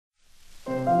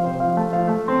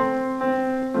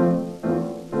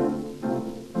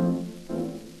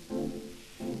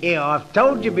Here, I've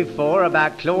told you before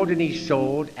about Claude and his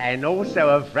sword, and also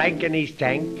of Frank and his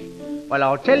tank. Well,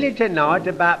 I'll tell you tonight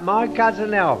about my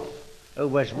cousin Alf, who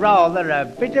was rather a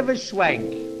bit of a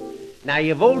swank. Now,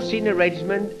 you've all seen a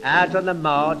regiment out on the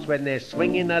march when they're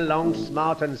swinging along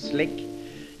smart and slick.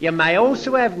 You may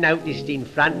also have noticed in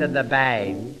front of the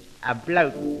band a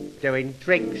bloke doing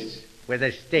tricks with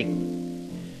a stick.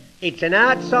 It's an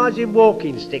outsizing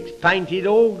walking stick painted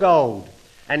all gold,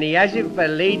 and he has it for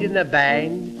leading the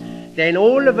band. Then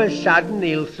all of a sudden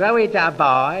he'll throw it up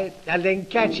high and then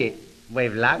catch it,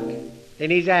 with luck,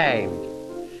 in his hand.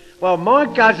 Well, my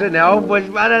cousin Alf was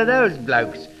one of those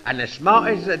blokes, and the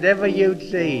smartest that ever you'd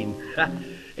seen.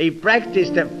 He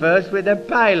practised at first with a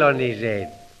pail on his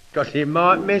head, 'cause he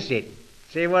might miss it.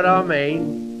 See what I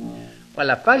mean? Well,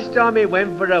 the first time he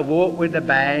went for a walk with the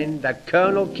band, the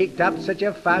colonel kicked up such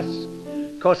a fuss,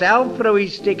 'cause Alf threw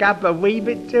his stick up a wee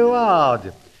bit too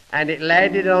hard, and it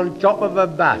landed on top of a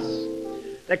bus.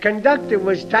 The conductor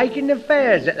was taking the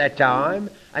fares at the time,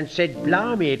 and said,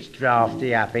 "Blimey, it's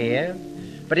draughty up here."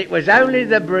 But it was only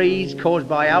the breeze caused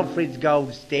by Alfred's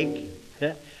gold stick,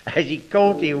 as he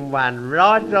caught him one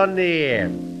right on the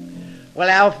ear. Well,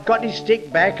 Alf got his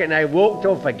stick back and they walked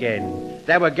off again.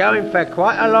 They were going for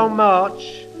quite a long march,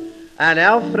 and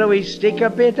Alf threw his stick a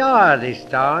bit higher this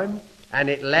time, and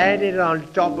it landed on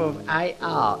top of a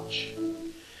arch.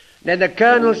 Then the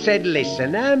colonel said,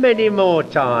 "Listen, how many more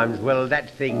times will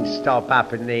that thing stop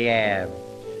up in the air?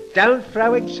 Don't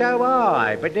throw it so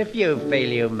high, but if you feel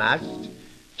you must,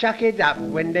 chuck it up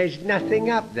when there's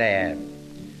nothing up there."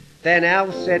 Then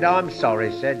Alf said, "I'm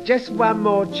sorry, sir, just one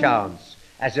more chance."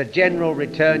 As the general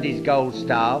returned his gold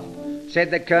staff,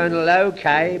 said the colonel,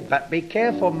 "OK, but be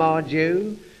careful, mind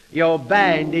you. Your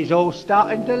band is all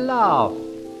starting to laugh."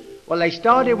 Well, they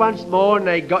started once more and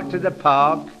they got to the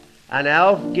park, and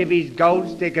Alf give his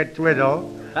gold stick a twiddle,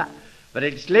 but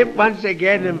it slipped once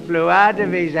again and flew out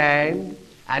of his hand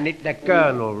and hit the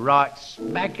colonel right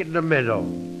smack in the middle.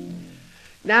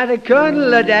 Now, the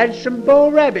colonel had had some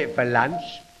boar rabbit for lunch,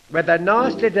 with a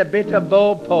nice little bit of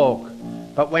boar pork.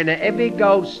 But when a heavy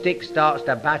gold stick starts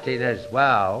to butt in as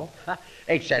well,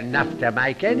 it's enough to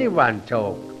make anyone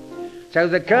talk. So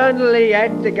the colonel, he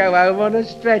had to go home on a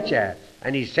stretcher,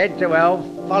 and he said to Alf,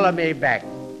 "Follow me back.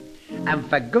 And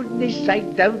for goodness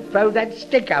sake, don't throw that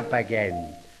stick up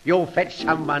again. You'll fetch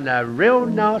someone a real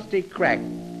nasty crack."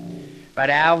 But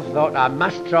Alf thought, "I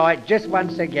must try it just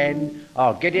once again.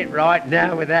 I'll get it right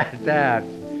now without doubt."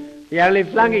 He only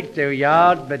flung it 2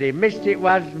 yards, but he missed it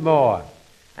once more,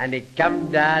 and it come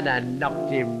down and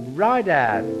knocked him right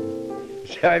out.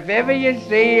 So if ever you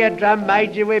see a drum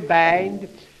major with band,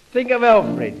 think of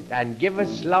Alfred and give a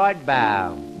slight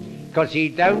bow, 'cause he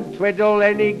don't twiddle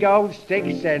any gold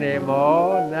sticks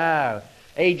anymore, no.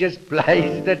 He just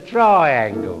plays the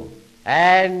triangle.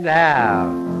 And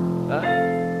now.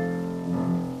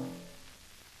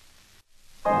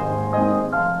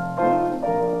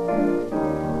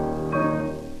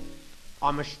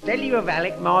 I must tell you of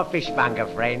Alec, my fishmonger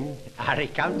friend, how he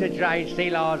come to train sea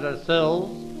lions and sills,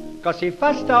 'cause he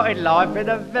first started life in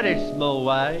a very small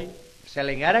way,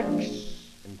 selling haddocks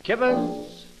and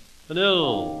kippers and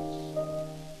eels.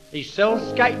 He sells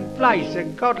skating plaice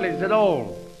and codlins and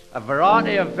all, a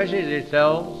variety of fishes he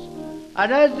sells,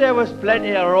 and as there was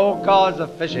plenty of all kinds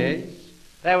of fishes,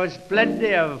 there was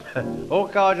plenty of all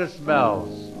kinds of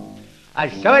smells.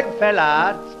 And so it fell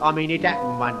out, it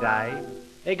happened one day,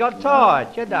 he got tired,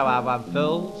 you know how one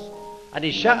feels, and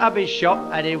he shut up his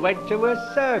shop and he went to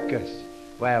a circus,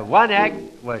 where one act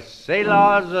was sea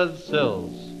lions and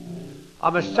sills. I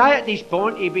must say at this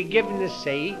point he'd been given a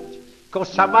seat, 'cause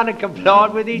someone had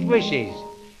complied with his wishes,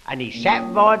 and he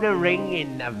sat by the ring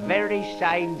in the very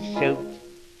same suit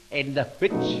in the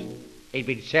which he'd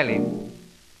been selling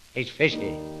his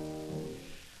fishes.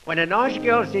 When a nice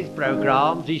girl says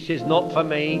programmes, he says, "Not for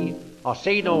me. I've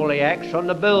seen all the acts on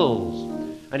the bills."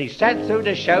 And he sat through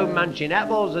the show munching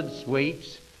apples and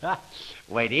sweets,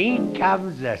 when in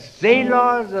comes the sea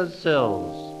lions and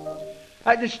sills.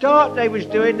 At the start they was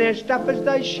doing their stuff as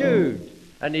they should,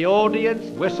 and the audience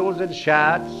whistles and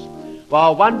shouts,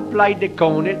 while one played the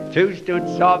cornet, two stood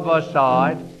side by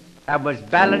side, and was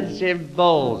balancing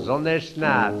balls on their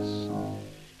snouts.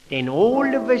 Then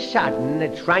all of a sudden the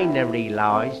trainer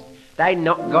realised they'd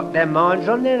not got their minds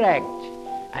on their act,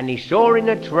 and he saw in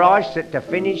a trice that to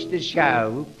finish the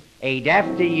show he'd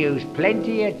have to use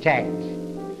plenty of tact.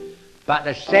 But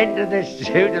the scent of the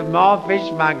suit of my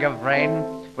fishmonger friend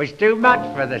was too much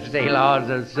for the sea lions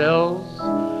and sills,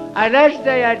 and as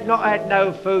they had not had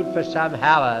no food for some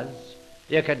hours,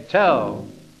 you can tell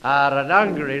how an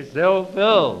hungry still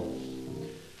fills.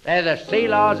 There the sea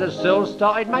lions and sills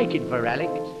started making for Alec,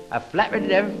 a-flapping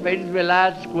them fins with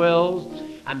loud squills,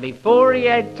 and before he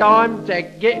had time to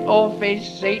get off his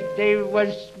seat, he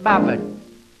was smothered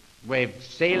with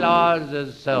sea lions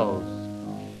and sills.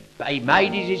 But he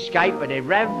made his escape and he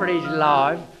ran for his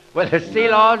life with the sea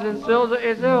lions and sills at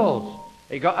his heels.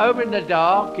 He got home in the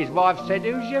dark. His wife said,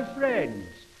 "Who's your friends?"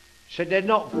 Said, "They're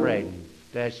not friends,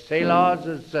 they're sea lions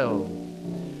and sills."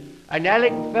 And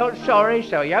Alec felt sorry,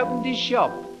 so he opened his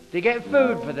shop to get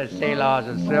food for the sea lions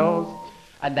and sills.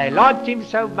 And they liked him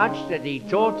so much that he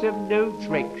taught them new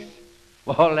tricks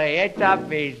while they ate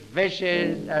up his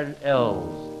fishes and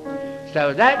ills.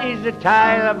 So that is the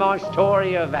tale of my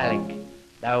story of Alec.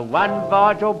 The one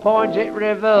vital point it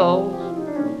reveals,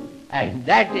 and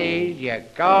that is you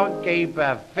can't keep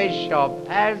a fish shop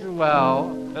as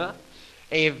well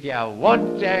if you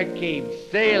want to keep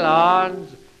sea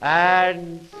lions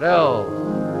and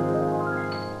sills.